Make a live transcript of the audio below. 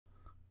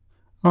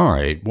All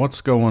right,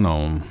 what's going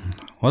on?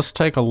 Let's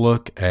take a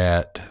look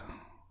at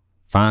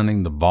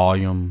finding the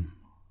volume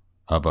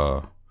of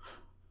a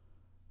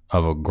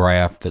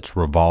graph that's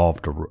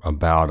revolved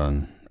about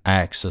an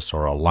axis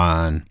or a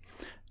line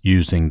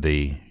using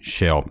the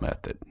shell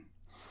method.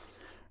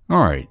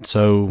 All right,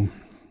 so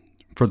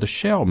for the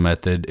shell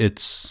method,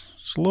 it's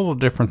a little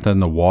different than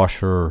the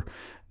washer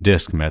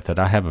disk method.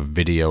 I have a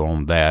video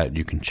on that.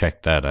 You can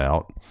check that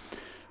out.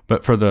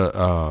 But for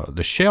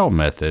the shell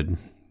method,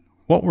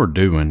 what we're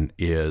doing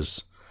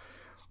is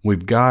we're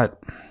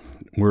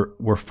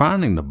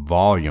finding the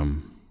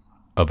volume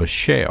of a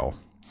shell.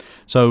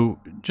 So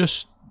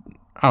just,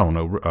 I don't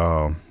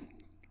know,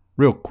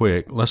 real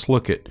quick, let's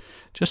look at,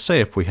 just say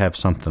if we have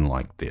something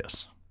like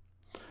this.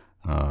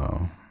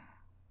 If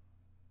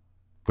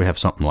we have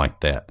something like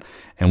that,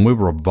 and we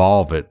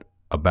revolve it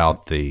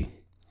about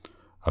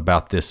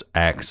this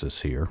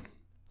axis here.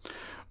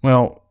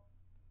 Well,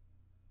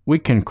 we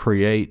can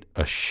create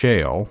a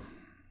shell,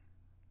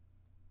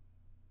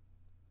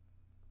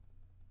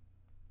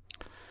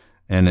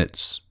 and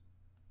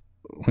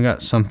we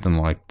got something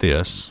like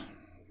this.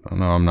 I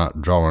know I'm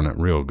not drawing it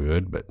real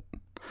good, but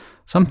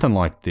something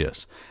like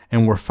this.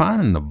 And we're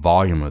finding the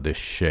volume of this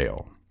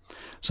shell.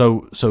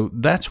 So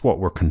that's what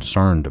we're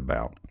concerned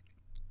about.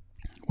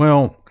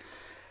 Well,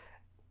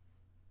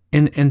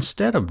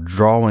 instead of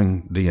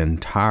drawing the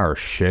entire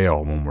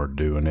shell when we're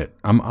doing it,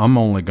 I'm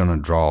only going to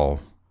draw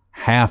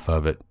half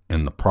of it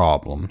in the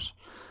problems.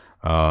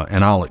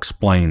 And I'll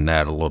explain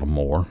that a little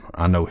more.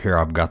 I know here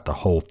I've got the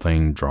whole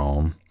thing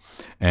drawn,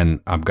 and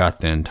I've got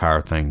the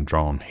entire thing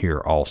drawn here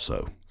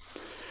also.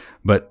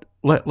 But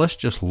let's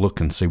just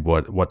look and see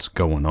what's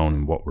going on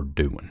and what we're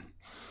doing.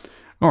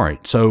 All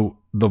right, so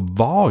the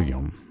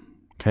volume,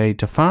 okay,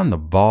 to find the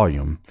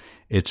volume,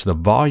 the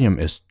volume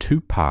is 2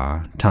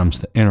 pi times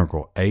the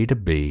integral a to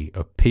b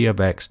of p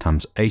of x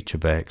times h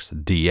of x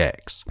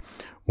dx,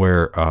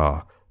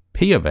 where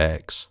p of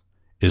x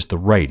is the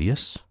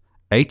radius,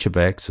 h of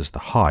x is the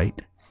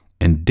height,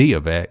 and d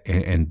of x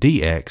and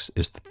dx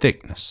is the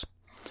thickness.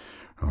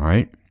 All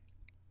right.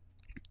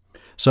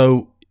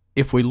 So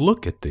if we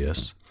look at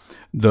this,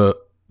 the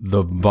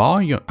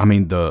volume,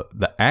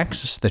 the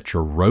axis that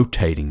you're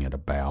rotating it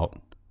about,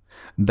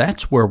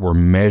 that's where we're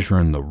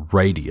measuring the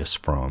radius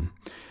from.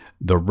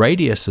 The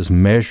radius is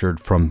measured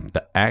from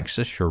the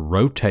axis you're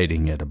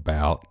rotating it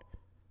about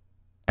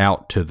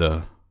out to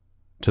the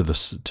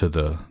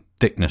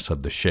thickness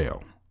of the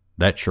shell.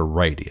 That's your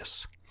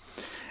radius.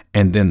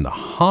 And then the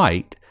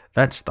height,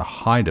 that's the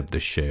height of the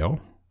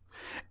shell.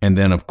 And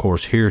then, of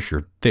course, here's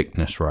your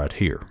thickness right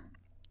here.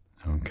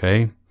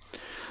 Okay?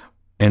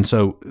 And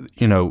so,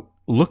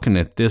 looking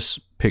at this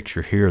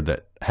picture here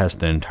that has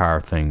the entire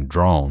thing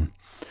drawn,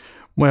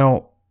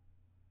 well,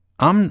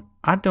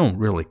 I don't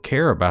really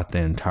care about the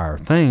entire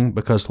thing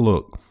because,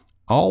 look,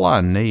 all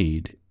I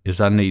need is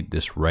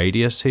this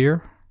radius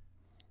here.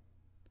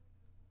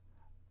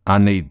 I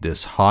need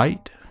this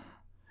height.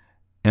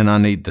 And I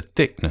need the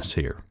thickness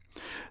here.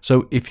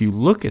 So if you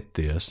look at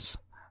this,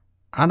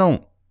 I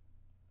don't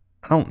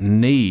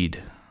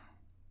need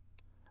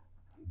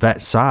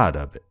that side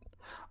of it.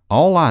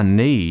 All I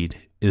need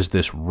is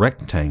this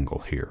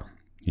rectangle here.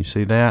 You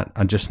see that?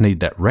 I just need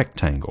that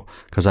rectangle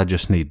because I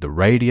just need the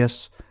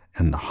radius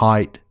and the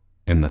height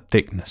and the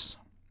thickness.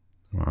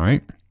 All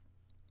right.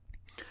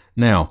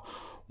 Now,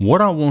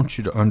 what I want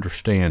you to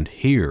understand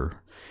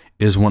here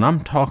is when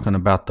I'm talking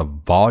about the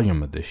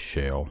volume of this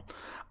shell,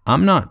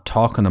 I'm not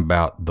talking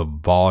about the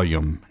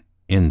volume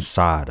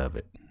inside of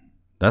it.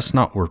 That's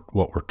not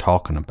what we're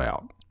talking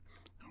about.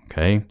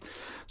 Okay?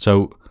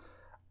 So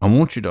I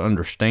want you to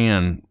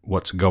understand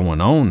what's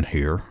going on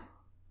here.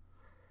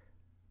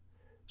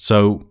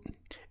 So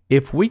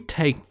if we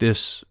take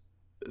this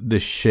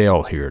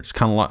shell here, it's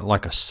kind of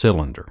like a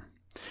cylinder.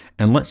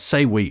 And let's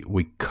say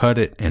we cut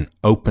it and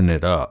open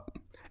it up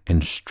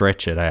and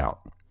stretch it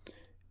out.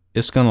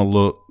 It's going to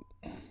look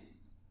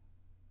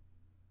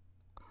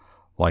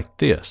like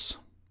this.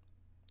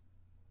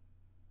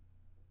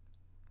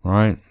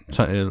 Right?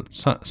 So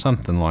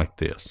something like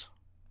this.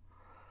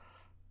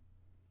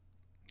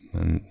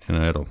 And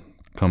it'll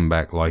come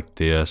back like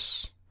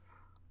this.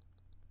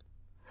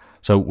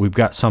 So we've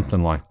got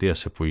something like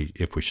this if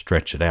we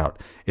stretch it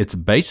out. It's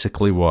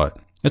basically what?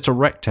 It's a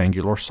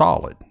rectangular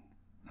solid.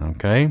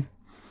 Okay?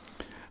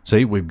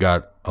 See, we've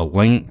got a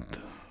length,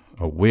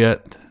 a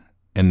width,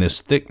 and this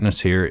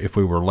thickness here. If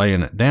we were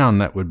laying it down,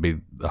 that would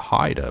be the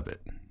height of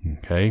it.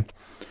 Okay?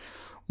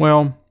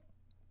 Well,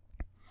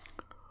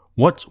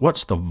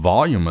 what's the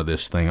volume of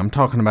this thing? I'm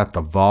talking about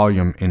the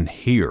volume in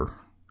here.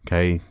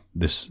 Okay?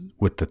 This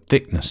with the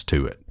thickness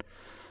to it.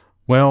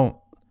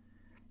 Well,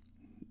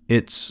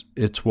 it's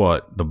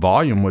what? The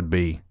volume would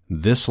be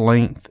this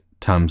length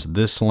times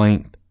this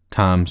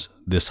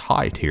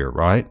height here,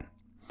 right?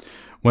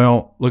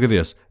 Well, look at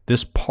this.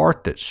 This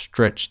part that's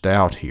stretched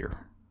out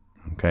here.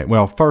 Okay,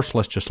 well, first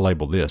let's just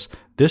label this.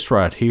 This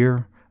right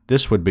here,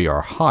 this would be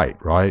our height,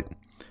 right?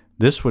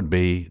 This would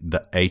be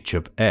the h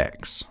of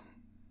x.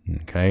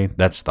 Okay,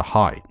 that's the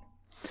height.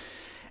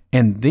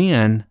 And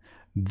then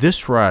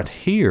this right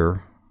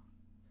here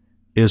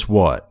is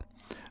what?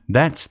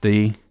 That's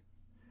the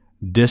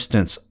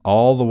distance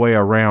all the way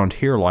around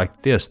here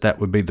like this. That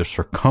would be the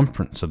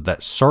circumference of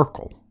that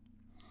circle.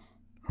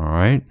 All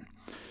right.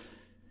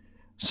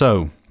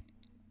 So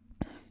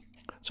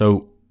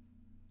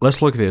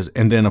let's look at this.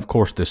 And then, of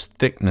course, this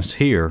thickness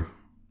here,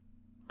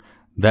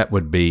 that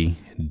would be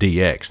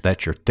dx.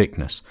 That's your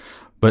thickness.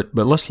 But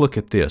let's look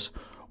at this.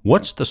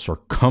 What's the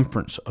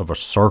circumference of a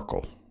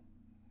circle?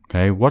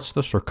 Okay, what's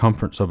the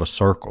circumference of a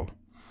circle?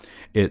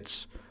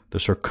 It's the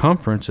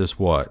circumference is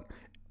what?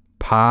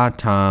 Pi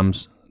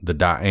times the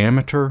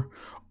diameter,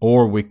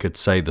 or we could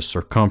say the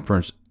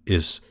circumference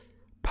is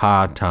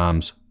pi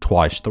times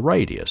twice the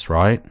radius,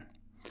 right?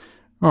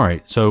 All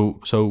right,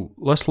 so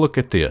let's look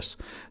at this.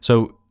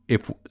 So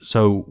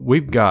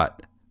we've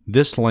got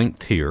this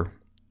length here,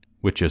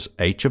 which is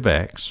h of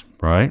x,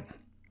 right?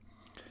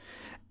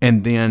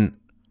 And then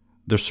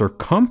the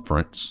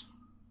circumference,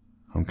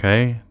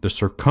 okay, the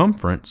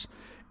circumference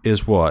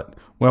is what?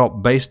 Well,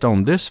 based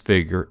on this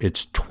figure,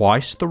 it's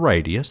twice the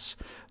radius,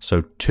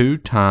 so 2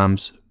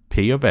 times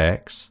p of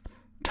x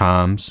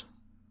times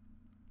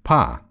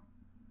pi.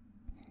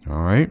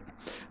 All right,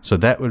 so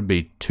that would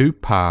be 2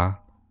 pi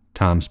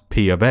times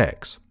p of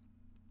x.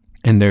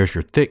 And there's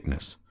your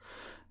thickness.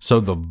 So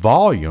the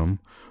volume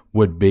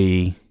would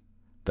be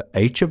the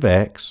h of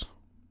x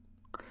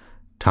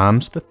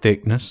times the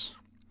thickness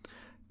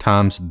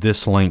times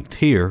this length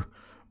here,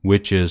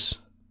 which is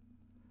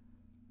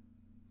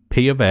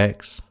p of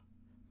x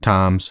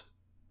times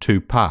 2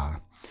 pi.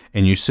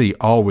 And you see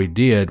all we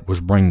did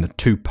was bring the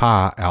 2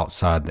 pi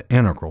outside the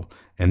integral,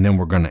 and then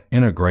we're going to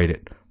integrate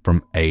it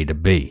from a to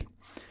b.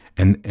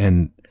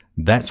 And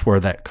that's where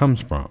that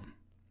comes from.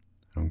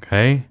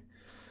 Okay?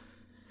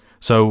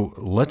 So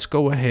let's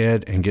go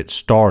ahead and get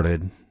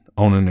started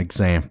on an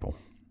example.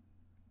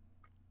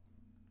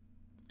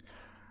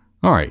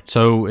 All right,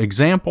 so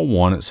example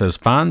 1, it says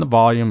find the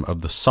volume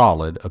of the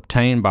solid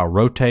obtained by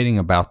rotating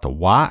about the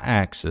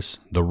y-axis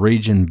the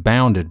region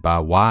bounded by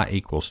y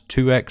equals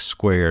 2x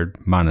squared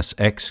minus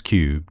x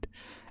cubed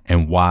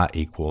and y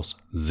equals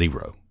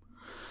 0.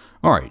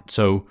 All right,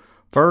 so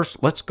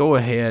first let's go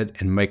ahead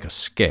and make a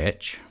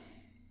sketch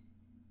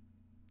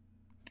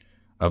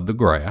of the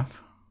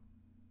graph.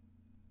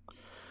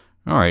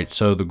 All right,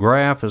 so the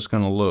graph is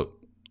going to look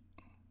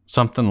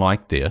something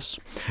like this.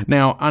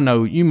 Now, I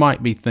know you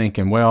might be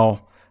thinking,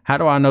 well, how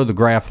do I know the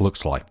graph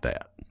looks like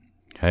that?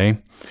 Okay,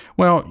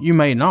 well, you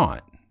may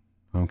not.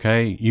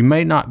 Okay, you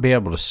may not be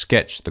able to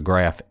sketch the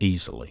graph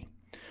easily.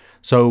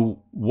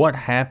 So what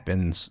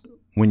happens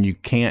when you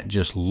can't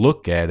just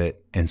look at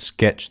it and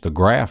sketch the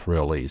graph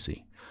real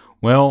easy?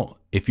 Well,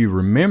 if you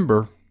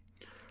remember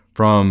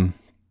from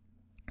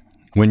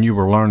when you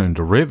were learning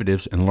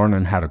derivatives and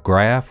learning how to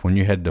graph, when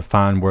you had to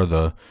find where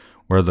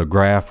the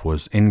graph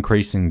was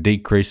increasing,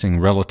 decreasing,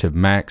 relative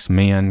max,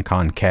 min,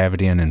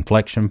 concavity, and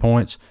inflection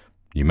points,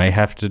 you may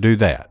have to do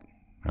that.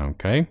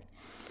 Okay?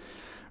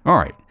 All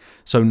right.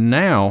 So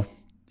now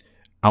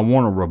I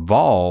want to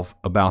revolve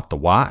about the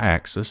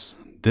y-axis,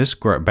 this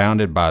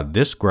bounded by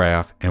this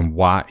graph, and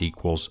y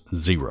equals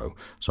 0.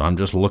 So I'm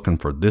just looking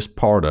for this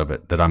part of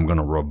it that I'm going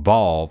to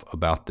revolve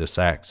about this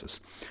axis.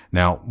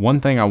 Now, one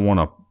thing I want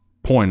to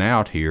point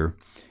out here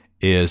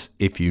is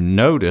if you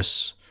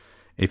notice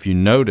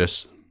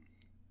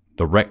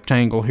the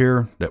rectangle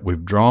here that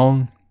we've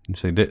drawn, you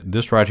see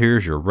this right here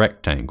is your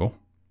rectangle,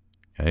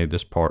 okay,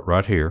 this part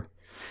right here,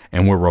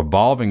 and we're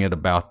revolving it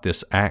about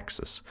this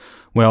axis.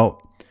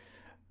 Well,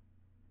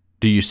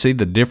 do you see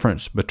the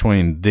difference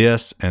between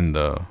this and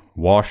the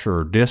washer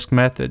or disk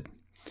method?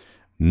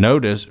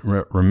 Notice,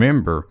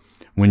 remember,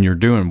 when you're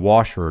doing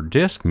washer or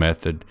disk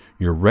method,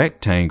 your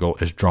rectangle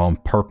is drawn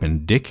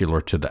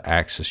perpendicular to the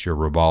axis you're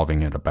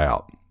revolving it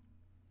about.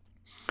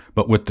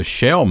 But with the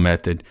shell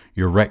method,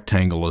 your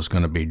rectangle is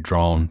going to be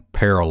drawn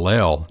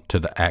parallel to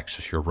the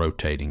axis you're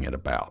rotating it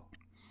about.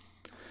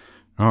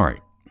 All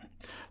right,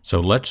 so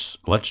let's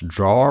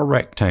draw our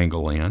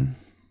rectangle in.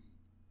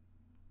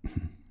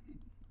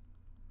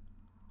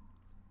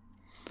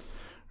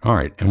 All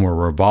right, and we're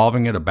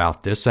revolving it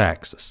about this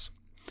axis.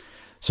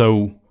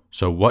 So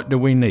what do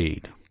we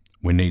need?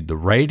 We need the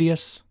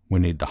radius, we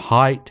need the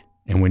height,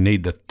 and we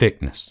need the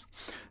thickness.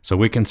 So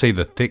we can see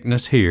the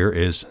thickness here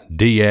is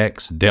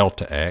dx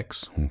delta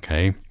x,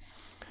 okay?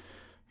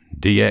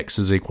 dx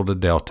is equal to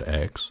delta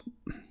x.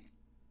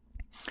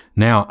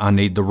 Now I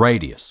need the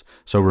radius.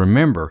 So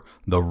remember,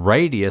 the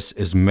radius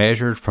is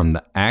measured from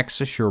the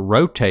axis you're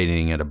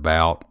rotating it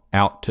about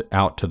out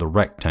to the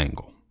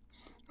rectangle.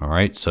 All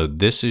right, so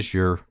this is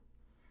your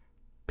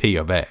p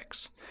of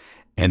x.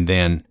 And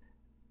then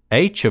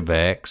h of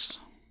x,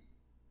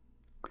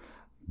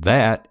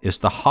 that is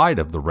the height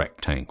of the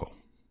rectangle.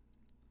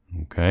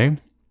 Okay.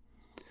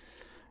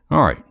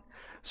 All right.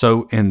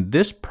 So in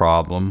this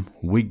problem,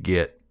 we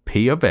get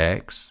p of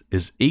x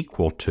is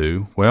equal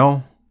to,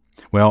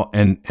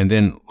 and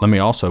then let me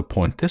also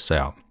point this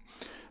out.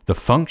 The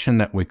function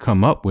that we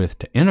come up with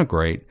to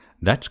integrate,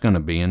 that's going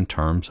to be in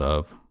terms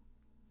of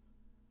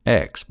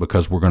x,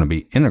 because we're going to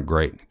be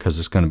integrating, because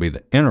it's going to be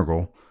the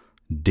integral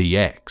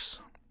dx.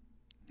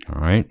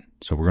 All right.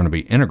 So we're going to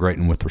be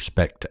integrating with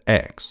respect to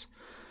x.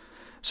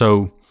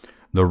 So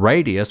the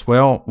radius,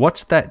 well,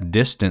 what's that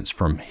distance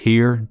from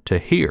here to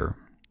here?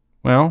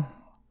 Well,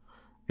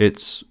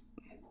 it's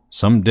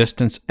some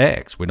distance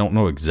x. We don't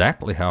know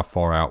exactly how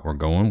far out we're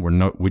going.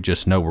 We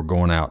just know we're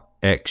going out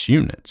x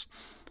units.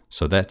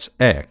 So that's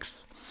x.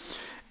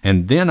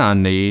 And then I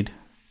need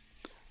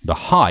the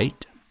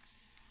height.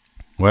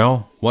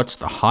 Well, what's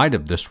the height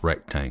of this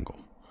rectangle?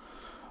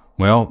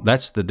 Well,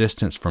 that's the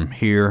distance from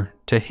here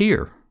to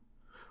here.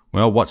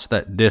 Well, what's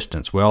that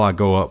distance? Well, I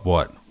go up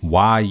what?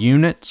 Y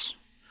units?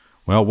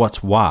 Well,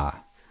 what's y?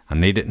 I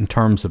need it in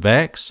terms of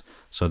x,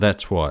 so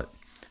that's what?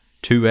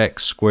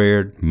 2x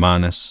squared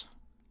minus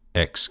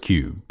x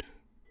cubed.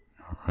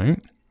 All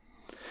right.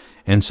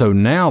 And so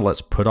now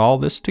let's put all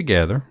this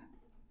together.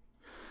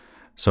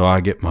 So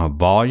I get my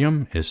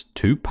volume is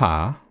 2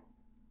 pi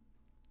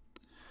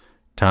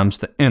times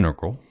the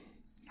integral.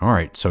 All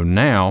right, so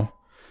now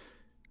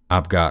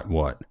I've got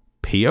what?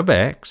 P of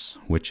x,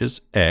 which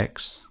is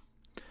x,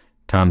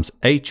 times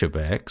h of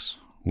x,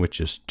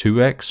 which is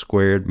 2x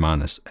squared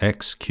minus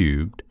x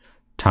cubed,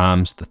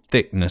 times the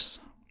thickness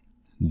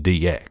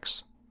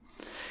dx.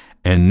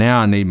 And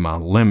now I need my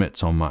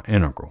limits on my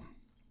integral.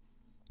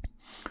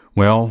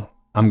 Well,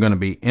 I'm going to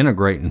be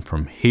integrating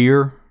from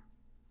here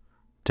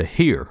to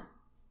here.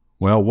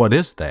 Well, what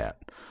is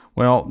that?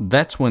 Well,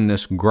 that's when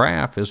this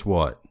graph is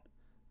what?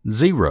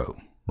 0,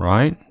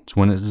 right? It's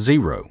when it's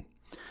 0.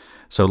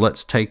 So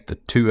let's take the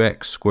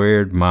 2x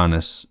squared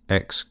minus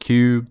x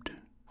cubed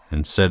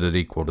and set it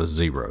equal to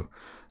 0.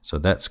 So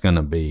that's going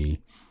to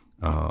be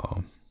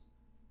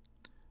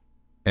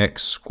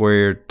x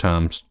squared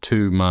times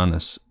 2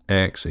 minus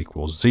x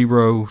equals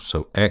 0.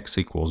 So x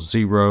equals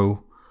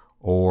 0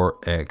 or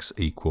x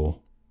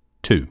equal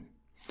 2.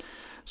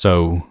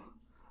 So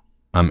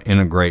I'm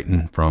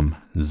integrating from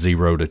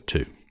 0 to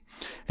 2.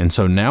 And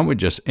so now we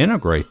just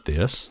integrate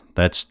this.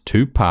 That's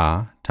 2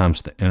 pi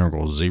times the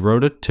integral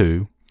 0 to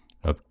 2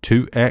 of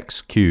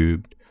 2x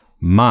cubed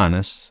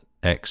minus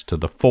x to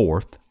the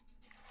 4th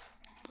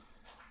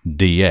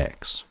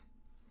dx.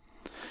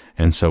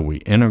 And so we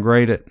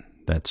integrate it.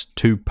 That's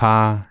 2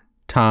 pi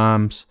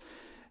times,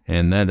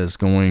 and that is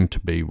going to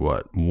be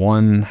what?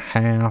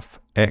 1/2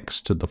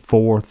 x to the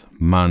 4th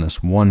minus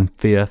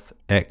 1/5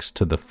 x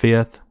to the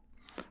 5th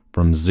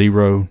from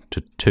 0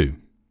 to 2.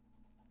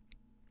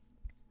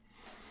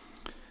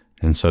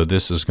 And so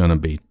this is going to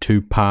be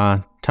 2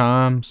 pi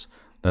times,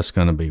 that's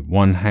going to be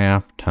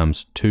 1/2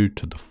 times 2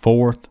 to the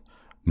 4th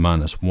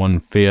minus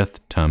 1/5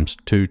 times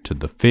 2 to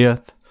the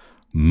 5th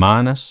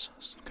minus,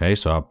 okay,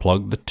 so I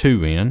plug the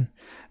 2 in.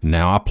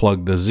 Now I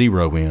plug the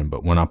 0 in,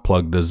 but when I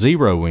plug the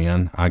 0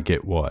 in, I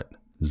get what?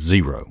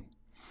 0.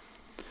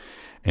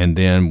 And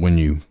then when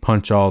you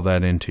punch all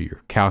that into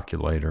your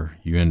calculator,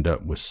 you end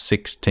up with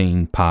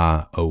 16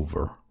 pi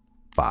over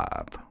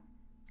 5.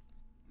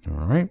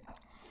 All right.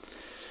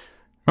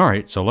 All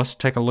right, so let's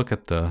take a look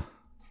at the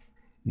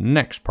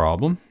next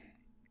problem.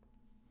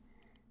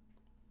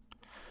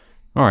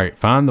 All right,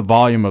 find the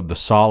volume of the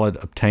solid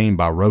obtained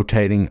by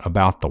rotating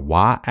about the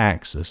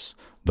y-axis,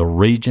 the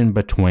region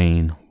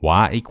between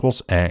y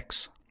equals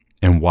x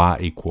and y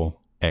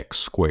equal x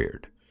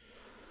squared.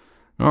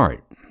 All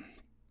right.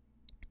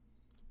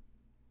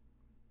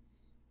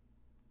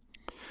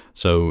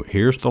 So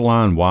here's the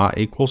line y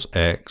equals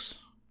x,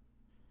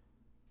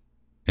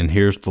 and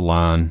here's the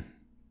line,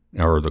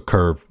 or the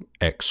curve,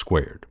 x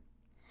squared.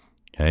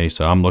 Okay,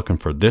 so I'm looking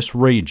for this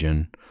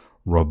region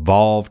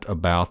revolved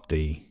about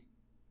the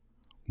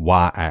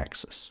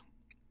y-axis.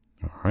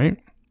 All right.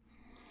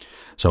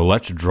 So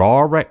let's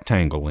draw a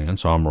rectangle in.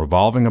 So I'm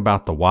revolving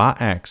about the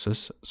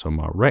y-axis. So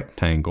my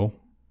rectangle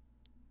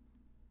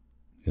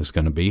is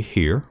going to be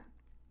here.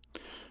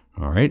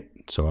 All right.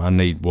 So I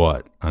need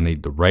what? I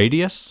need the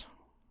radius,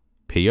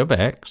 P of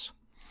x.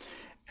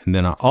 And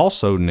then I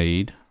also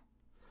need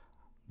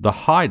the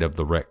height of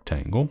the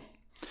rectangle.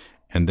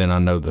 And then I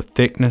know the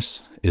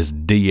thickness is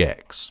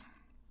dx.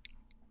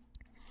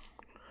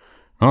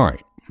 All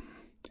right.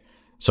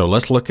 So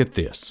let's look at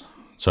this.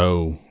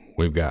 So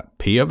we've got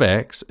P of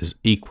x is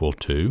equal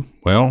to,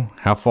 well,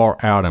 how far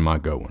out am I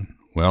going?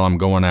 Well, I'm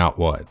going out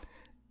what?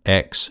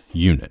 X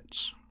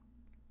units.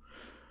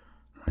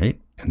 Right?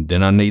 And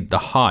then I need the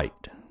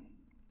height.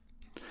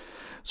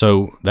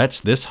 So that's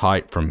this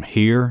height from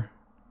here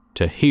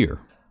to here.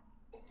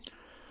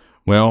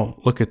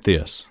 Well, look at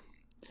this.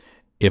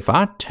 If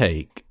I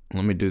take,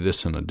 let me do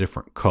this in a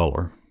different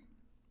color.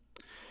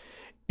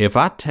 If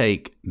I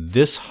take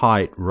this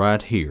height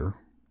right here,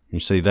 you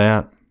see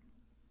that?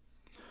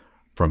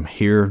 From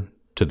here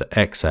to the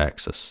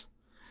x-axis.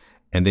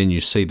 And then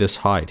you see this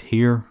height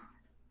here.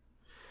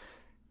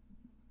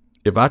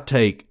 If I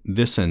take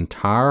this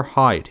entire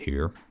height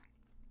here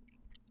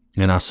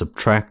and I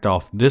subtract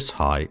off this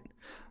height,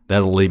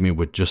 that'll leave me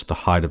with just the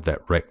height of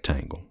that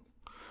rectangle.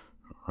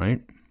 All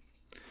right?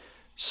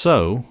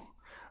 So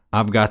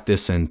I've got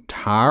this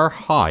entire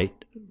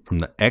height from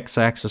the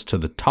x-axis to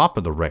the top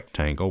of the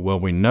rectangle. Well,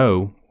 we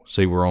know,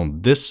 see, we're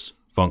on this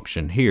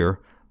function here.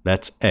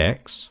 That's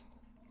x.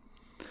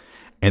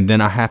 And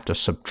then I have to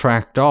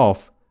subtract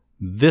off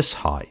this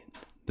height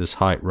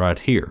right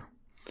here.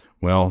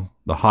 Well,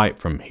 the height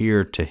from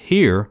here to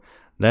here,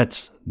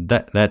 that's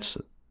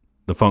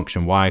the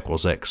function y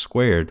equals x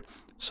squared,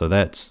 so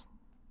that's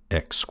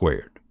x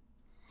squared.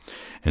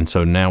 And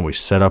so now we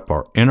set up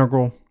our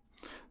integral.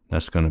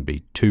 That's going to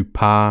be 2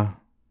 pi.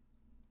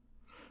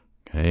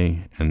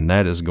 Okay, and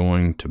that is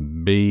going to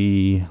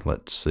be,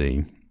 let's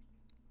see,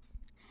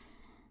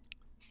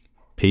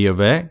 p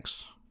of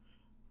x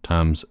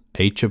times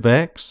h of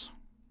x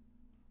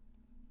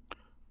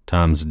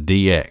times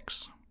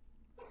dx.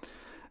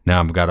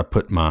 Now I've got to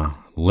put my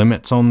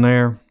limits on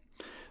there.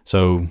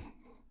 So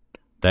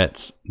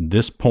that's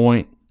this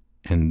point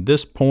and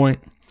this point.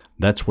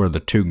 That's where the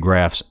two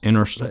graphs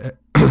intersect.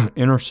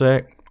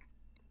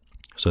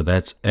 So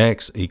that's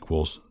x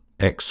equals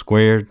x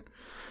squared.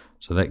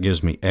 So that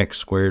gives me x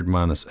squared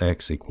minus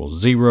x equals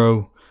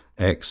 0.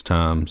 X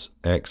times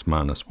x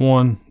minus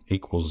 1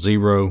 equals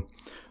 0.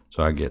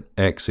 So I get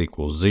x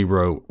equals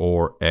 0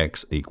 or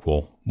x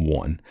equal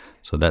 1.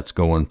 So that's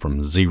going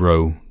from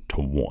 0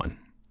 to 1.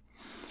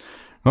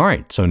 All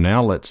right, so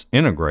now let's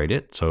integrate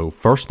it. So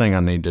first thing I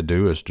need to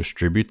do is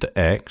distribute the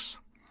x.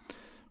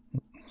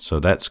 So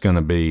that's going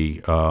to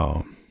be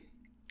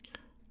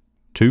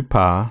 2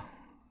 pi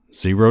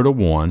 0 to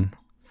 1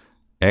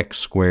 x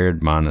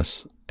squared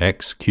minus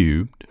x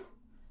cubed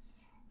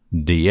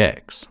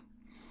dx.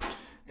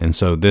 And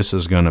so this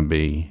is going to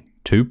be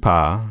 2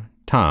 pi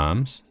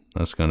times,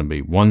 that's going to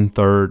be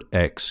 1/3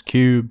 x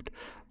cubed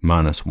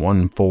minus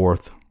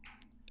 1/4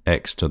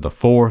 x to the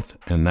 4th,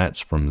 and that's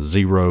from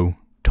 0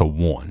 to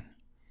 1.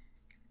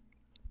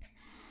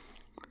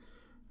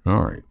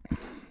 All right.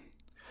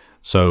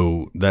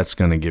 So that's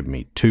going to give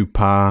me 2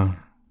 pi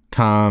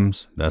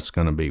times, that's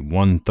going to be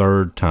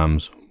 1/3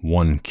 times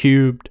 1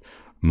 cubed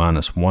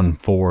minus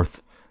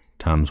 1/4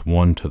 times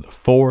 1 to the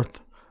 4th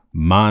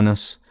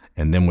minus,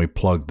 and then we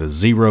plug the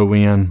 0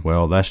 in.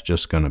 Well, that's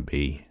just going to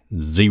be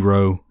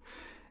 0.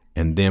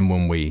 And then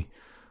when we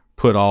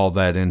put all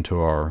that into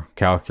our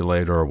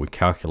calculator, or we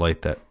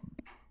calculate that,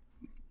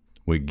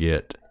 we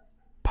get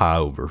pi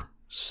over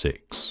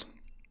 6.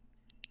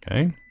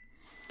 Okay.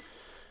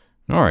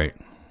 All right.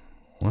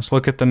 Let's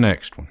look at the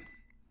next one.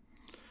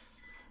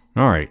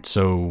 All right.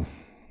 So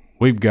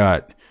we've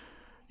got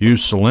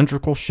use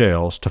cylindrical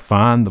shells to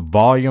find the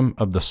volume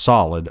of the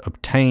solid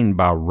obtained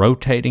by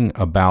rotating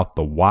about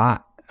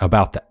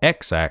the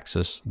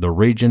x-axis, the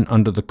region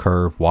under the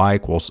curve y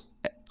equals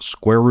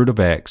square root of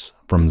x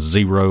from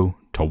 0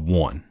 to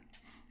 1.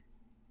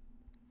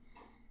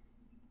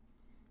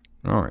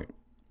 All right.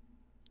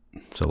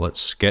 So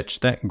let's sketch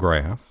that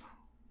graph.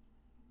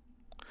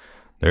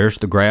 There's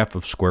the graph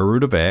of square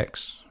root of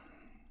x,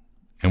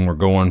 and we're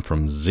going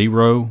from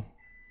 0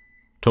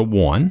 to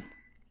 1.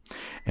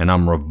 And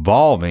I'm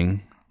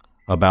revolving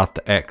about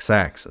the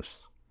x-axis.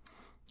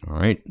 All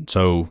right,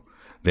 so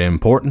the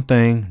important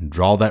thing,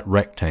 draw that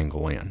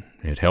rectangle in.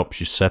 It helps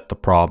you set the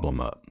problem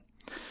up.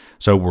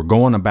 So we're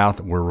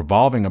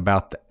revolving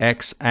about the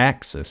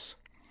x-axis.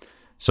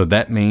 So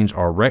that means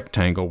our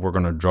rectangle, we're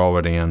going to draw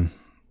it in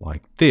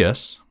like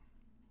this.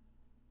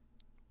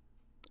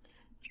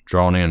 It's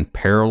drawn in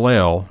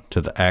parallel to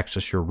the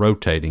axis you're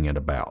rotating it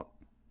about.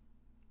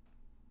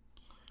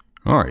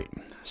 All right,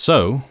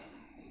 so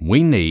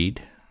we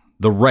need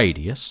the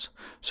radius.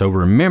 So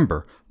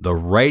remember, the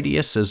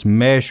radius is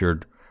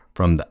measured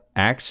from the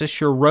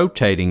axis you're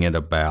rotating it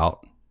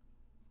about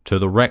to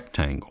the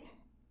rectangle.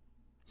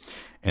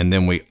 And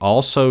then we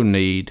also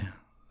need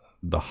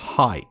the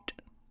height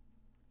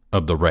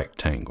of the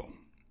rectangle.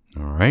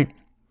 All right.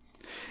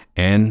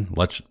 And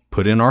let's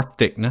put in our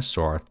thickness.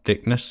 So our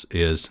thickness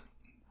is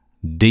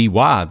dy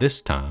this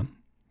time.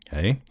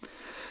 Okay.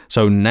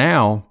 So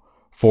now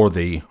for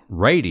the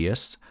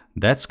radius,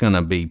 that's going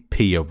to be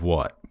p of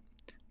what?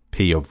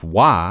 P of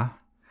y,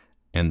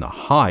 and the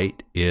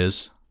height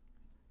is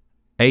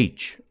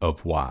h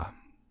of y.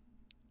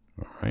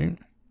 All right.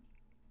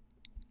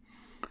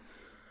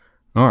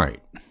 All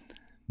right.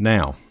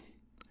 Now,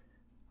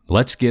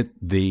 let's get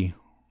the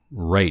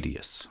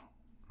radius.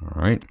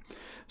 All right.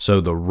 So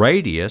the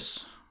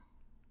radius,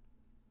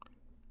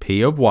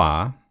 p of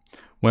y,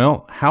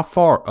 well, how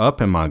far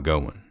up am I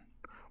going?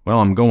 Well,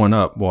 I'm going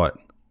up what?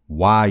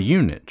 Y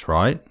units,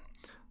 right?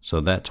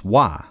 So that's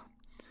y.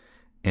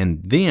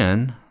 And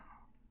then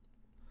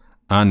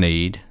I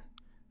need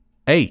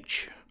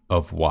h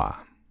of y.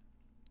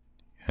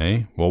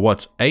 Okay, well,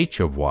 what's h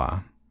of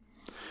y?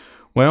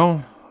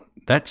 Well,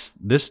 that's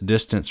this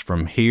distance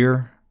from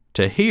here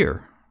to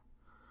here.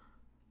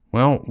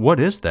 Well, what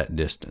is that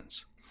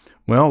distance?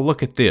 Well,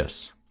 look at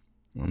this.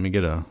 Let me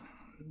get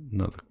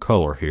another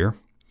color here.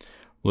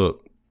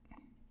 Look,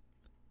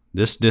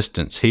 this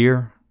distance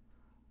here,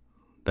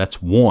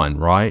 that's 1,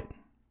 right?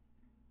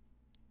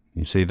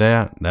 You see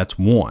that? That's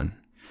 1.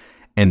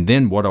 And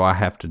then what do I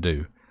have to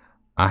do?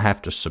 I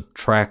have to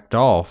subtract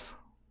off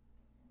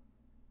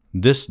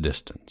this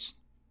distance.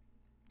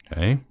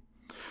 Okay.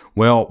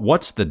 Well,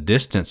 what's the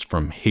distance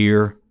from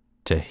here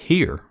to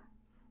here?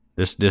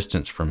 This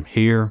distance from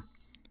here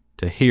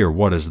to here,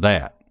 what is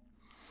that?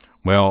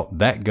 Well,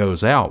 that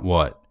goes out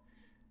what?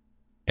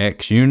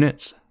 X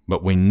units,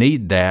 but we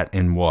need that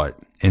in what?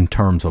 In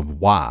terms of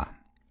y.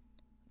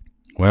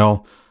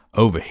 Well,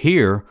 over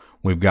here,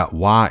 we've got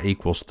y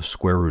equals the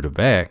square root of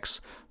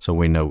x, so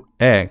we know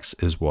x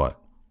is what?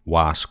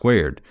 Y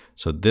squared.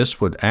 So this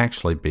would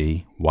actually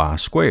be y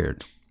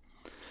squared.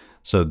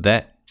 So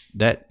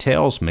that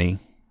tells me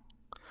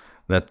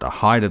that the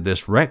height of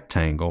this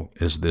rectangle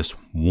is this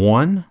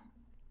 1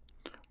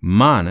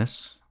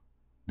 minus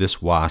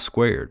this y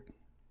squared.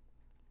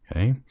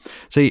 Okay.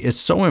 See, it's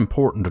so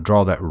important to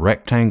draw that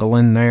rectangle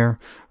in there,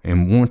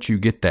 and once you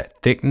get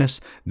that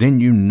thickness, then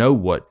you know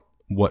what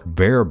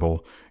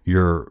variable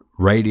your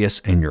radius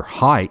and your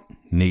height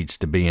needs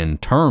to be in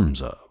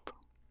terms of.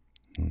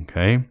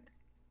 Okay.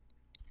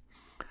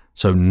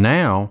 So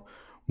now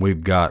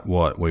we've got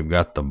what? We've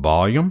got the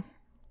volume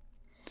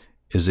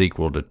is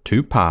equal to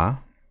 2 pi.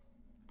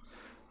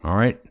 All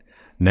right.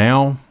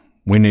 Now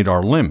we need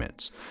our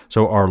limits.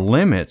 So our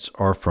limits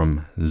are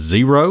from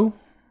 0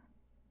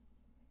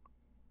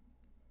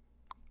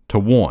 to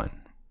 1.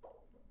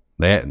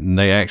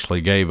 They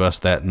actually gave us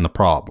that in the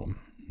problem.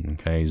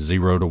 Okay,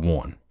 0 to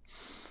 1.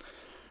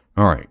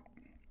 All right.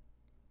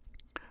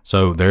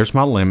 So there's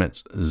my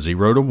limits,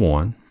 0 to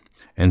 1.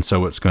 And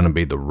so it's going to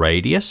be the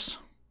radius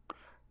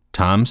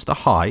times the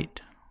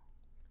height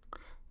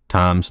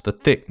times the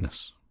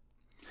thickness.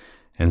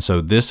 And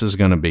so this is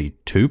going to be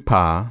 2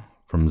 pi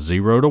from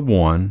 0 to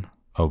 1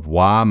 of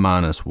y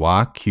minus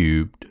y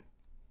cubed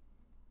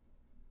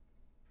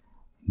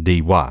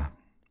dy.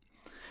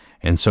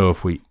 And so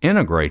if we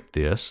integrate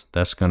this,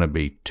 that's going to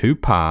be 2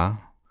 pi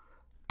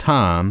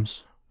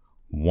times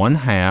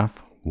 1/2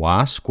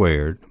 y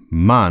squared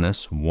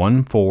minus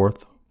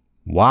 1/4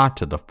 y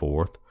to the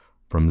 4th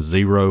from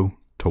 0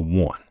 to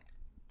 1.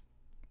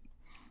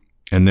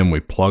 And then we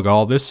plug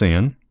all this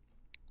in.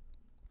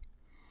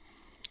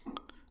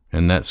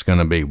 And that's going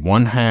to be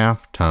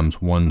 1/2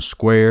 times 1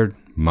 squared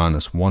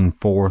minus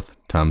 1/4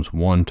 times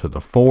 1 to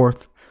the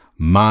 4th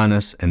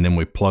minus, and then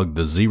we plug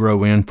the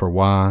 0 in for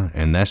y,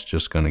 and that's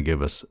just going to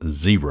give us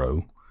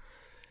 0.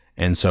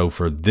 And so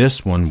for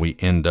this one, we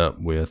end up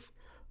with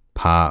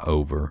pi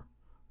over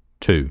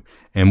 2.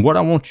 And what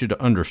I want you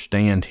to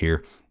understand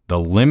here, the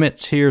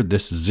limits here,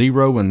 this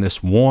 0 and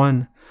this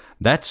 1,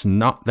 that's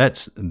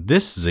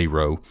this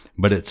 0,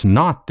 but it's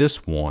not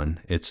this 1.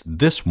 It's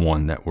this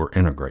 1 that we're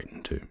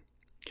integrating to,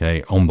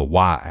 okay, on the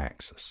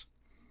y-axis.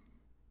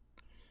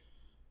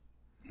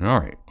 All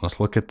right, let's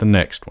look at the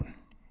next one.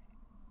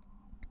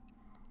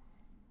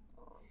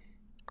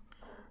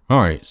 All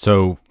right,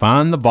 so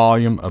find the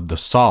volume of the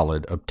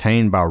solid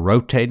obtained by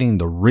rotating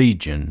the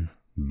region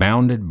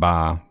bounded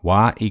by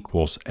y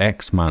equals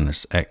x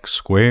minus x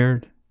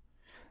squared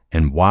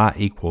and y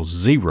equals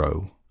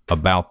 0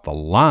 about the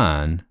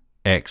line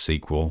x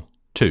equal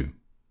 2.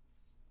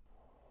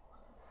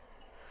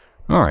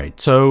 All right,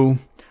 so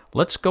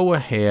let's go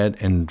ahead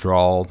and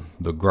draw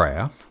the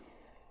graph.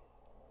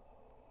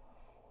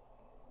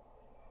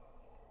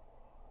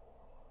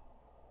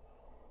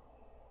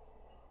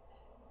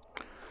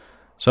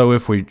 So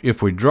if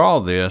we draw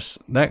this,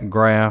 that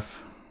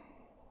graph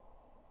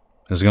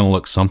is going to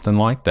look something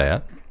like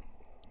that.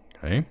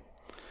 Okay.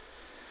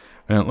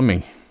 Now let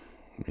me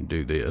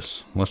do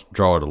this. Let's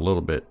draw it a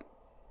little bit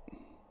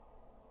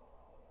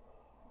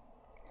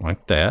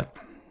like that.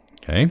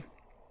 Okay.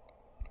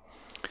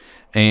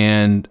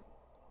 And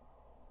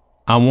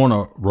I want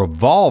to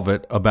revolve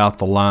it about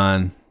the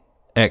line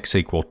x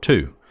equal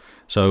 2.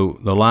 So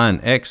the line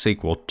x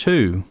equal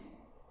 2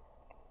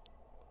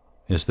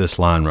 is this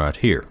line right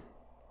here.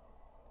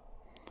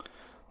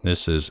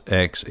 This is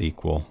x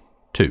equal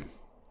 2.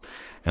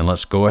 And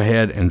let's go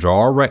ahead and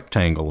draw a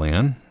rectangle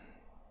in.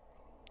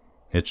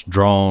 It's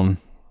drawn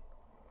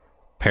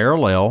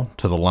parallel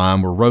to the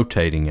line we're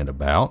rotating it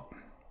about.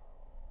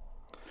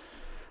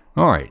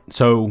 All right,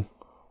 so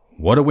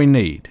what do we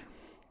need?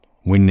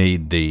 We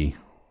need the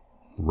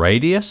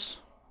radius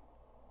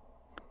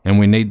and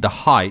we need the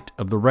height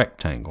of the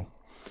rectangle.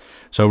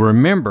 So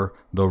remember,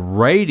 the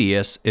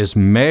radius is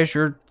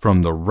measured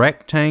from the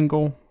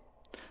rectangle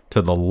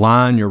to the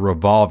line you're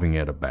revolving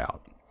it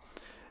about.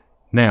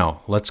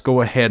 Now, let's go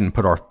ahead and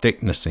put our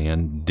thickness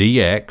in,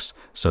 dx,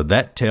 so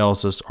that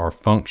tells us our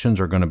functions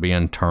are going to be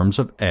in terms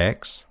of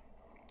x.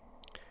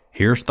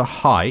 Here's the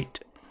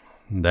height,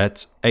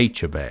 that's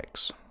h of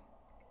x.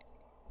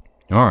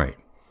 All right,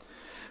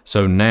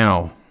 so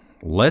now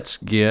let's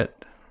get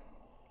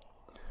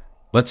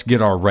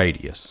our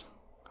radius.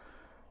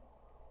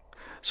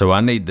 So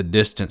I need the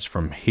distance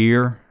from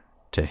here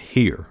to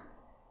here.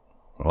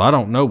 Well, I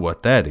don't know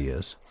what that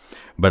is,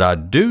 but I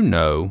do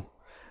know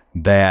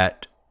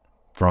that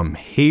from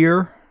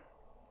here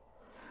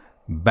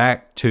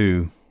back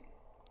to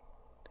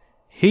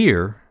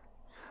here,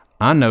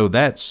 I know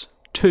that's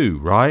 2,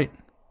 right?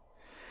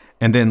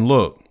 And then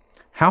look,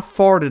 how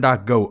far did I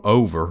go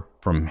over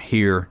from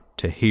here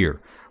to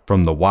here,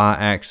 from the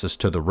y-axis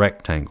to the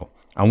rectangle?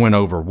 I went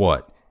over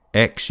what?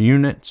 X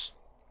units.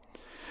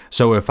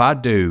 So if I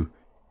do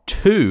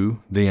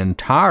 2, the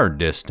entire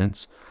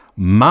distance,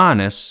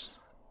 minus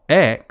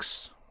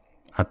x,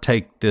 I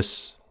take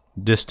this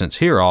distance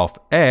here off,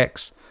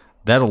 x,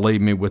 that'll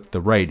leave me with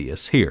the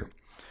radius here.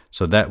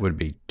 So that would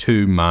be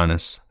 2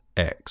 minus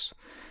x.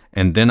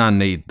 And then I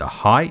need the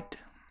height.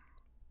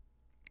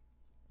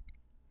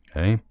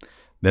 Okay.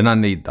 Then I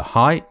need the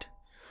height.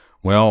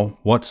 Well,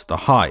 what's the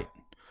height?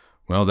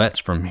 Well, that's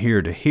from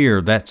here to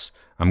here.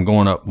 I'm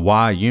going up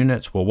y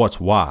units. Well, what's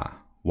y?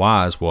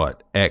 Y is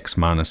what? X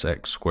minus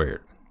x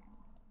squared.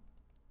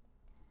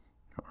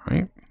 All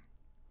right.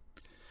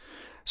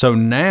 So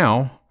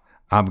now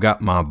I've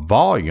got my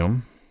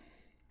volume.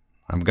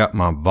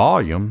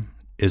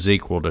 Is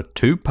equal to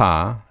 2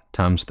 pi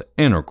times the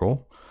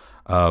integral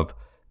of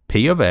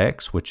p of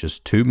x, which is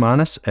 2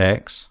 minus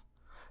x,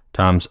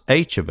 times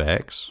h of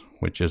x,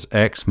 which is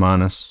x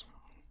minus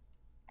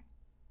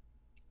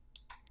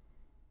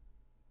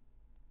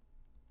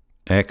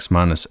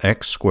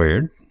x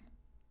squared,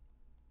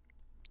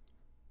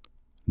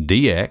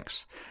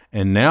 dx.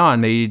 And now I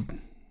need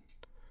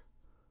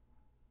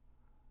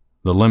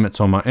the limits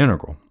on my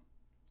integral.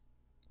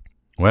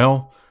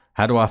 Well,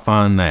 how do I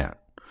find that?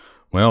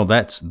 Well,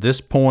 that's this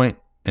point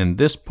and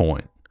this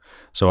point.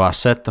 So I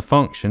set the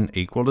function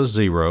equal to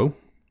 0.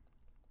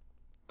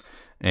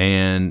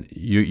 And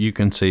you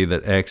can see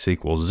that x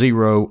equals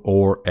 0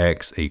 or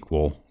x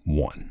equal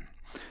 1.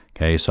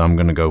 Okay, so I'm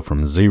going to go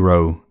from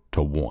 0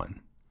 to 1.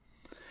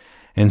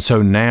 And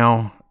so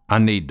now I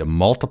need to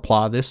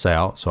multiply this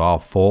out. So I'll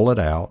FOIL it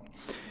out.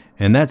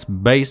 And that's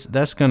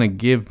going to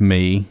give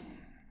me,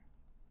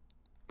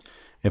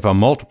 if I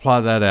multiply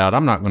that out,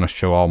 I'm not going to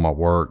show all my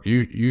work.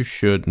 You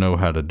should know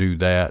how to do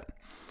that.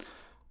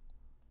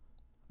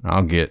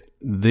 I'll get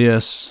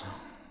this.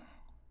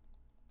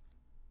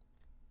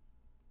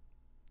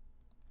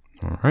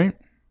 All right.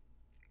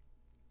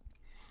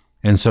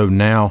 And so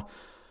now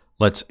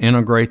let's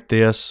integrate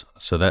this.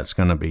 So that's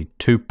going to be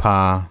 2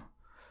 pi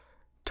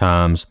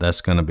times,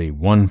 that's going to be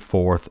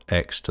 1/4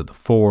 x to the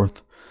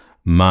 4th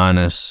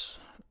minus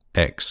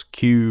x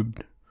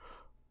cubed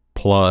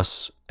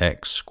plus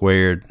x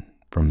squared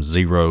from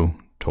 0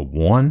 to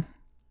 1.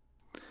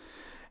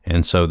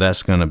 And so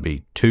that's going to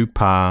be 2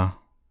 pi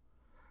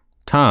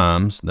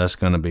times, that's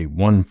going to be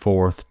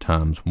 1/4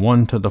 times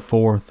 1 to the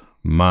 4th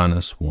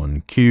minus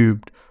 1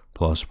 cubed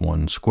plus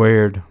 1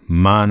 squared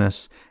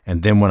minus,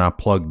 and then when I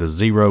plug the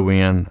 0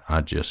 in,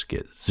 I just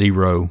get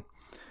 0.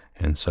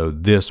 And so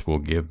this will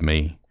give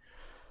me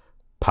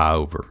pi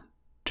over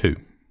 2.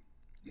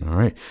 All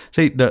right.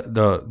 See,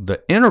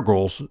 the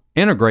integrals,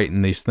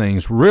 integrating these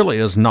things really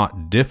is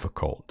not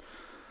difficult.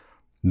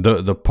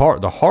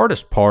 The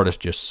hardest part is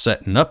just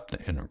setting up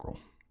the integral.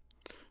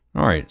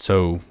 All right,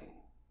 so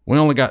we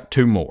only got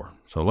 2 more.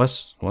 So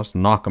let's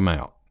knock them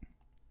out.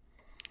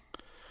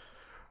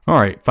 All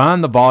right,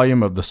 find the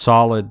volume of the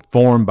solid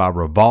formed by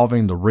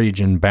revolving the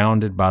region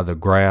bounded by the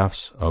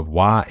graphs of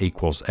y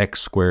equals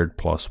x squared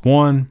plus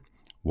 1,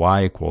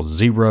 y equals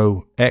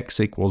 0, x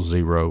equals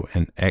 0,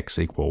 and x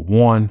equal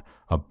 1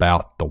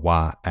 about the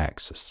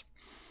y-axis.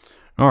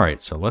 All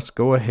right, so let's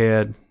go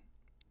ahead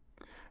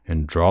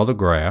and draw the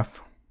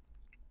graph.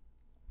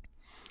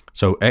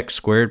 So x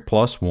squared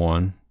plus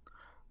 1,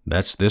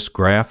 that's this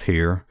graph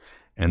here,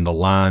 and the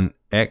line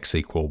x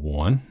equal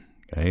 1.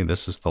 Okay,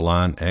 this is the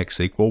line x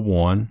equal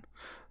 1.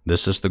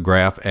 This is the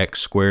graph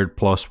x squared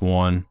plus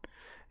 1,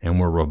 and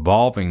we're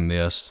revolving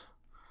this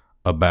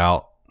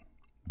about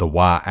the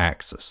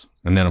y-axis.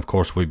 And then, of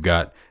course, we've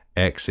got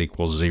x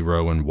equals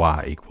 0 and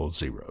y equals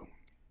 0.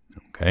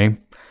 Okay,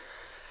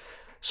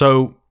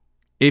 so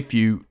if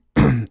you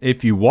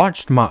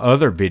watched my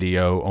other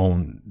video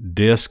on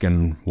disk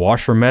and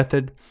washer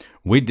method,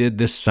 we did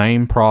this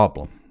same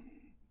problem,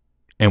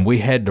 and we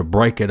had to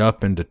break it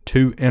up into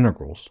 2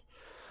 integrals.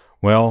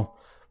 Well,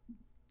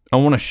 I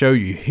want to show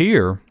you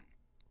here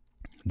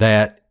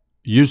that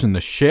using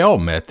the shell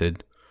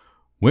method,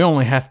 we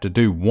only have to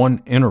do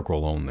 1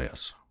 integral on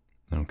this.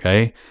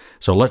 Okay,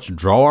 so let's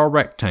draw our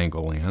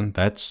rectangle in.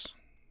 That's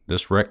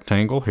this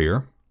rectangle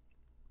here.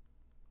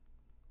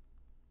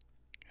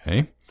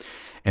 Okay,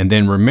 and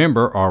then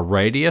remember our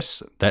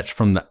radius, that's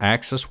from the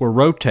axis we're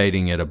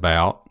rotating it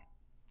about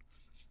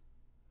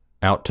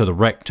out to the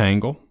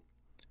rectangle.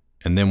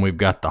 And then we've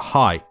got the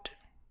height.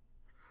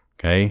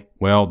 Okay,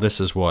 well,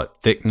 this is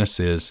what thickness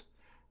is,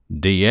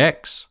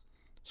 dx.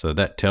 So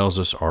that tells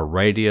us our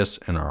radius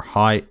and our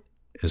height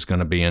is going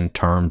to be in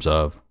terms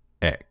of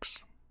x.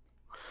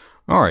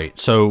 All right,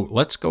 so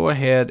let's go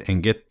ahead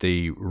and get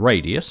the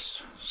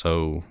radius.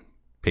 So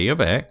p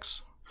of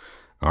x.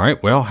 All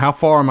right, well, how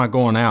far am I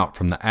going out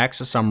from the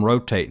axis I'm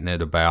rotating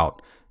it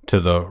about to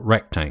the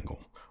rectangle?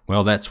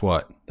 Well, that's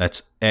what?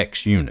 That's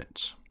x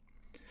units.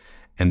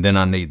 And then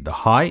I need the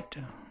height.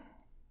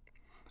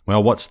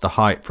 Well, what's the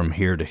height from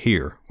here to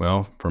here?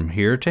 Well, from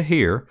here to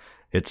here,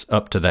 it's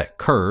up to that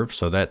curve,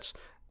 so that's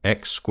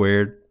x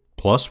squared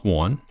plus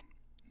 1.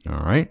 All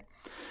right.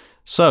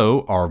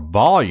 So our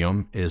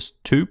volume is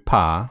 2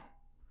 pi.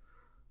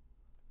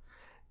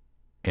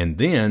 And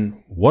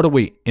then what are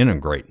we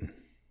integrating?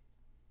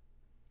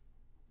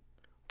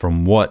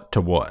 From what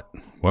to what?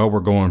 Well, we're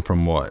going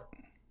from what?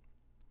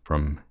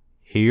 From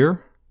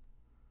here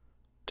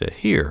to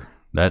here.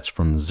 That's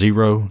from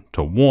 0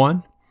 to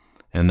 1.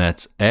 And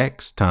that's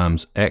x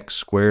times x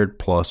squared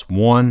plus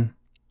 1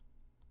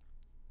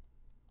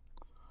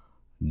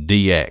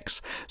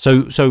 dx.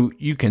 So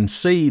you can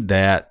see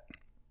that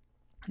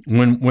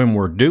when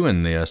we're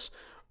doing this,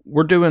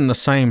 we're doing the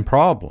same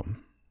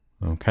problem,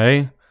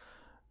 okay?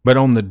 But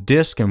on the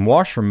disk and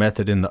washer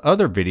method in the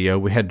other video,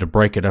 we had to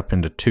break it up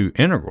into two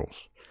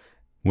integrals.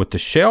 With the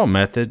shell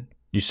method,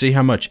 you see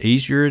how much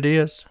easier it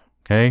is,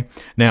 okay?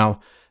 Now,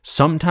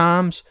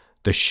 sometimes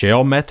the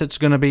shell method's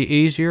going to be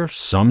easier.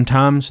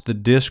 Sometimes the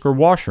disk or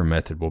washer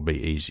method will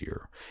be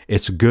easier.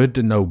 It's good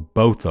to know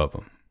both of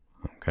them,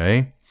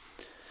 okay?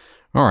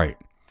 All right,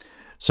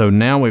 so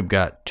now we've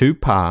got 2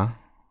 pi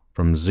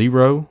from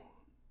 0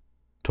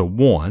 to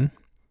 1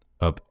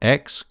 of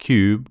x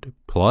cubed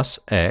plus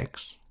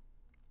x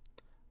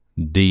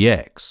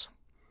dx.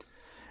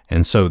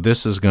 And so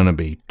this is going to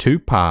be 2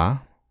 pi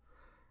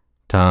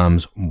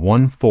times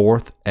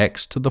 1/4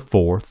 x to the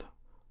 4th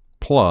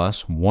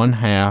plus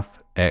 1/2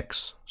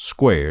 x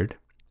squared,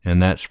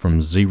 and that's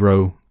from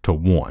 0 to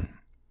 1.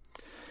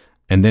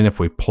 And then if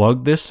we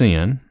plug this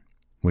in,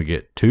 we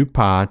get 2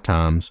 pi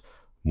times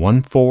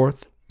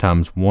 1/4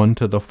 times 1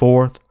 to the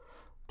 4th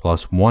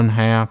plus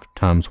 1/2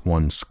 times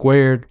 1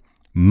 squared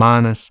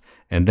minus,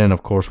 and then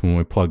of course when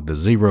we plug the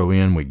 0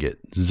 in, we get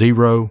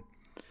 0.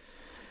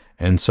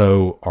 And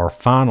so our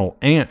final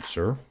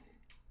answer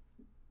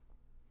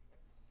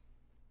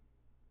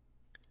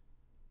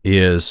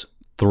is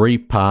 3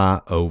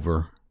 pi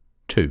over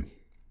 2.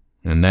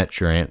 And that's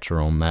your answer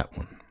on that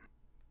one.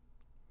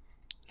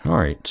 All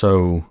right,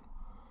 so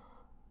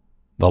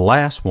the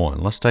last one,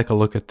 let's take a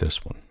look at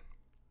this one.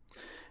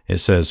 It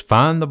says,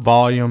 find the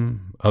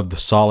volume of the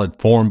solid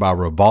formed by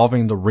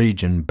revolving the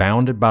region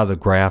bounded by the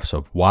graphs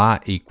of y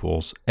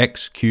equals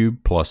x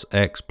cubed plus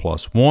x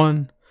plus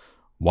 1,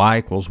 y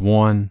equals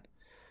 1,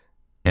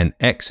 and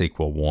x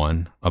equal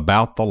 1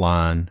 about the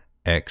line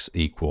x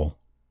equal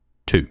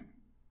 2.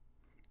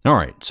 All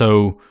right,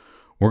 so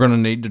we're going to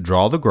need to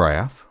draw the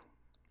graph.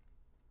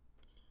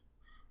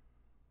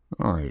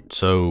 All right,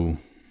 so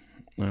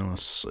now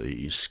let's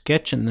see,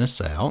 sketching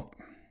this out.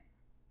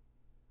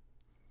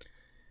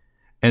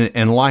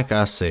 And like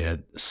I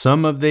said,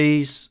 some of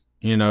these,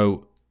 you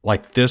know,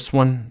 like this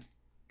one,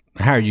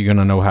 how are you going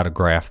to know how to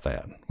graph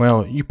that?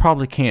 Well, you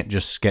probably can't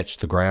just sketch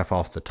the graph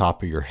off the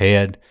top of your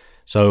head.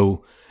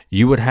 So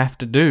you would have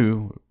to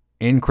do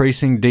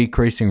increasing,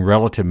 decreasing,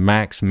 relative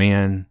max,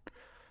 min,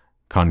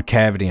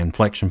 concavity,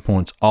 inflection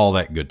points, all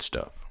that good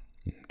stuff.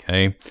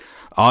 Okay.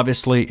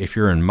 Obviously, if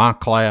you're in my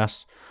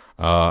class,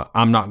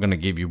 I'm not going to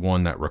give you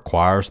one that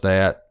requires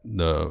that.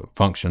 The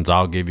functions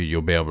I'll give you,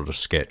 you'll be able to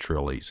sketch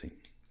real easy.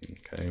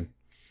 Okay.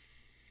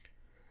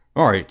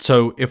 All right.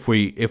 So if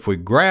we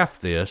graph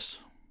this,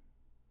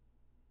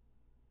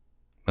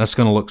 that's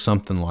going to look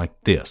something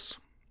like this.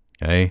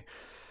 Okay.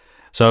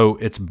 So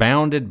it's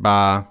bounded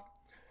by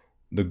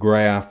the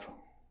graph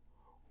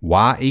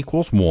y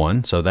equals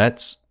 1. So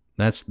that's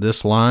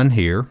this line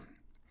here.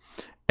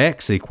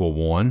 X equal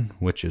 1,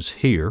 which is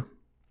here.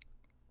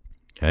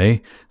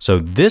 Okay. So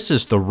this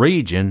is the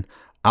region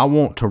I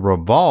want to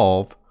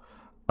revolve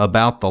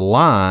about the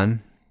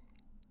line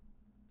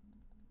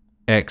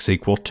x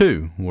equal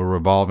 2. We're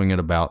revolving it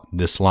about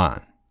this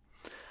line.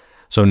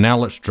 So now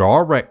let's draw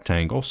a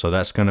rectangle. So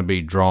that's going to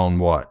be drawn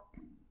what?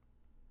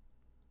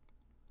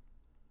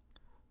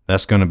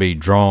 That's going to be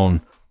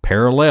drawn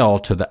parallel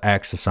to the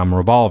axis I'm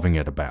revolving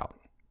it about.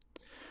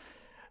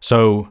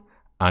 So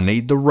I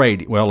need the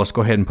radius. Well, let's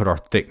go ahead and put our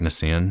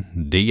thickness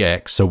in,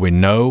 dx, so we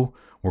know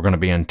we're going to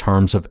be in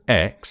terms of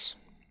x.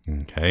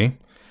 Okay.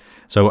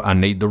 So I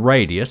need the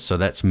radius. So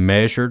that's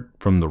measured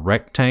from the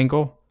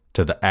rectangle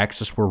to the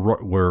axis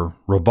we're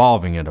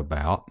revolving it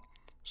about.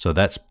 So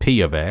that's p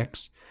of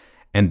x.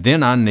 And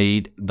then I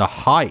need the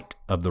height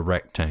of the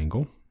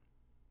rectangle,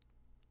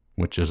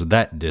 which is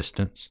that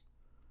distance,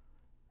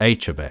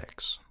 h of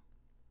x.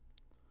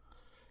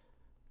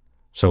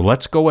 So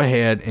let's go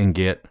ahead and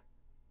get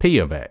p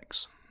of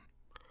x.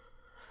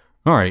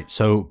 All right,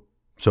 so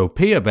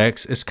p of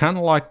x is kind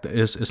of like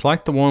it's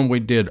like the one we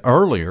did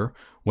earlier.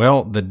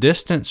 Well, the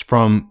distance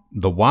from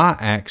the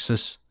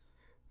y-axis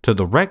to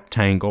the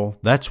rectangle,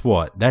 that's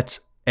what?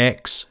 That's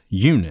x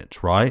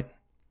units, right?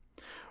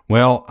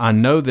 Well, I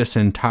know this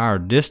entire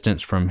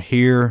distance from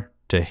here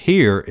to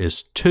here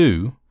is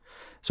 2.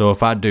 So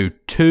if I do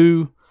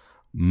 2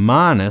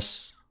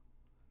 minus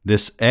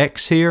this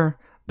x here,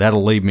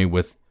 that'll leave me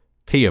with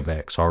p of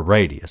x, our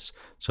radius.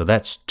 So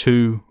that's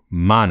 2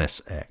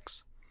 minus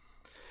x.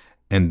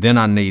 And then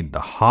I need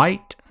the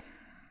height.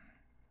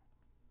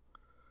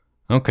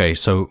 Okay,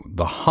 so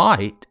the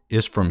height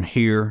is from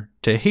here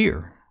to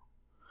here.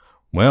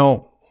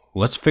 Well,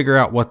 let's figure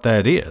out what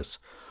that is.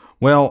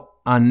 Well,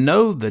 I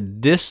know the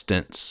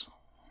distance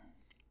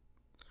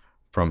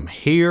from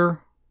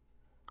here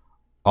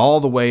all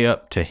the way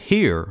up to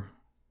here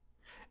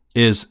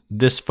is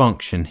this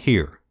function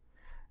here,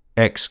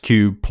 x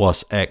cubed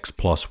plus x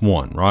plus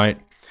 1, right?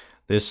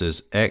 This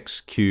is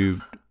x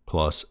cubed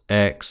plus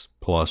x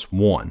plus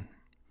 1.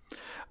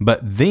 But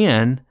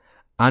then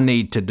I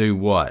need to do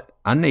what?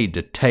 I need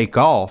to take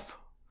off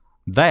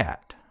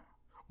that.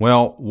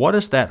 Well, what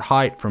is that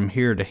height from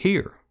here to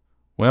here?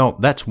 Well,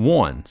 that's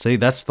 1. See,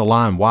 that's the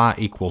line y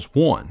equals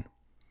 1.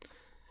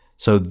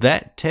 So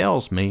that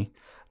tells me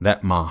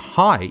that my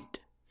height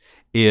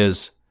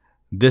is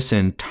this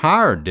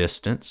entire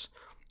distance,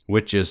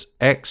 which is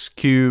x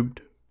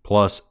cubed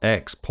plus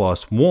x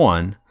plus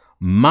 1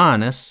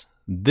 minus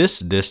this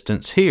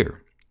distance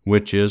here,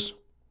 which is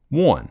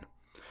 1.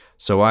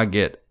 So I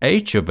get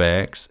h of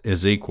x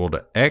is equal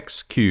to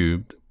x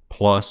cubed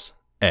plus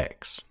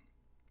x.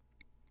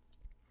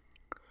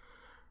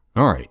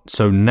 All right,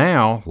 so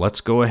now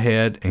let's go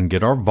ahead and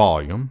get our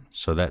volume.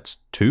 So that's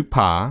 2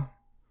 pi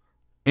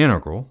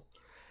integral,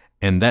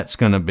 and that's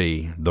going to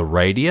be the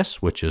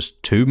radius, which is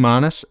 2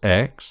 minus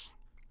x,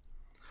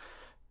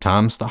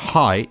 times the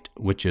height,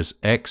 which is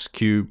x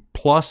cubed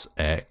plus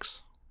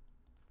x,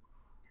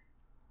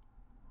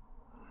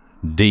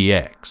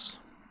 dx.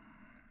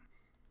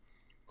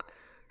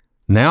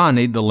 Now I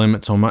need the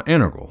limits on my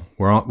integral.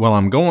 Well,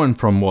 I'm going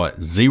from what,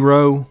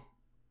 0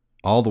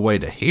 all the way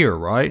to here,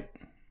 right?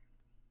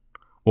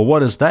 Well,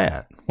 what is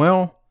that?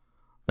 Well,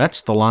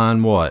 that's the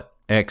line what?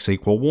 X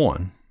equal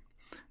 1.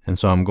 And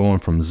so I'm going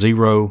from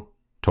 0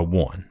 to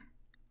 1.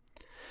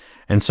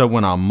 And so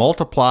when I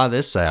multiply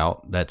this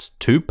out, that's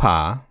 2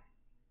 pi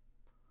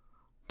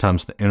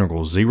times the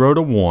integral 0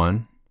 to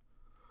 1.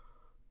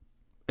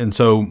 And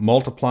so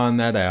multiplying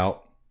that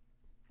out,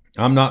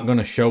 I'm not going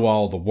to show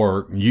all the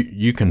work.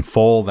 You can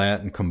FOIL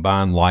that and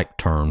combine like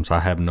terms. I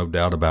have no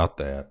doubt about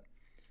that.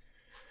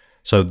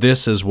 So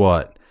this is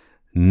what?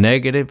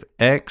 Negative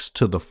x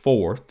to the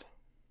 4th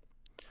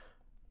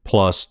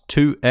plus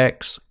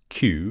 2x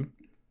cubed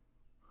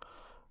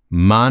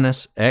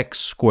minus x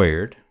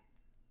squared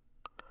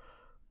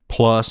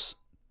plus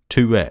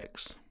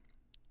 2x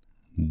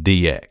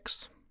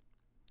dx.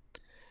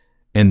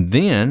 And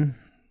then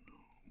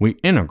we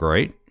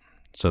integrate.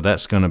 So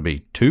that's going to be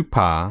 2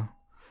 pi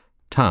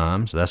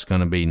times, that's going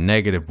to be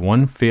negative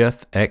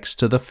 1/5 x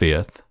to the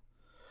 5th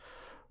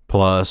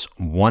plus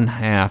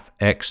 1/2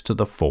 x to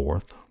the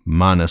 4th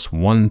minus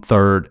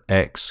 1/3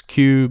 x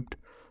cubed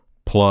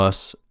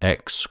plus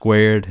x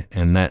squared,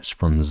 and that's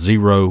from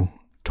 0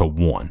 to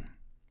 1.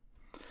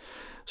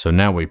 So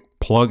now we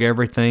plug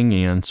everything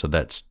in. So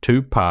that's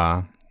 2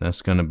 pi.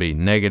 That's going to be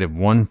negative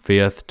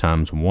 1/5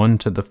 times 1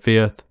 to the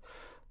 5th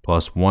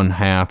plus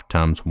 1/2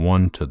 times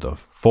 1 to the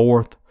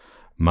 4th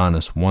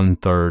minus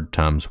 1/3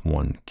 times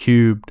 1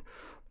 cubed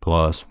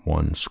plus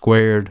 1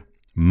 squared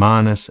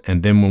minus,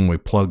 and then when we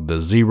plug the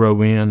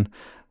 0 in,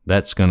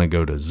 that's going to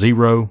go to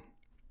 0.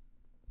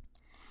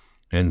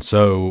 And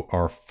so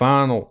our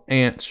final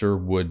answer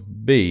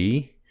would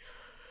be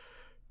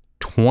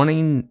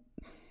 29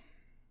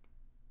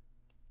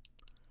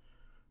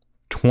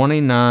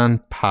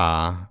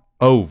 pi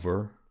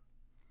over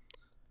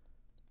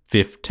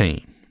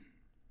 15.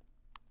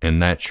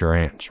 And that's your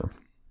answer.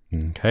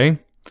 Okay?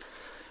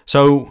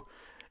 So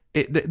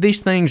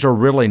these things are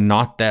really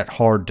not that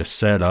hard to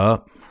set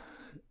up.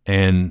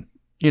 And,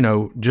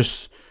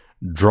 just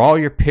draw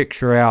your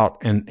picture out.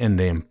 And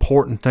the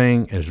important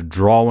thing is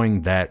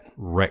drawing that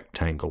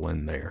rectangle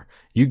in there.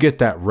 You get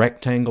that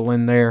rectangle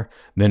in there,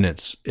 then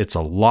it's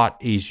a lot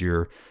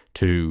easier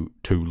to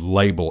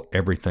label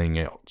everything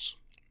else.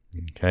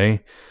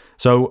 Okay?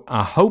 So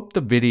I hope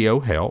the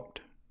video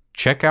helped.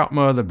 Check out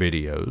my other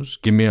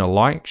videos. Give me a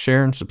like,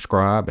 share, and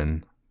subscribe.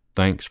 And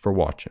thanks for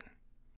watching.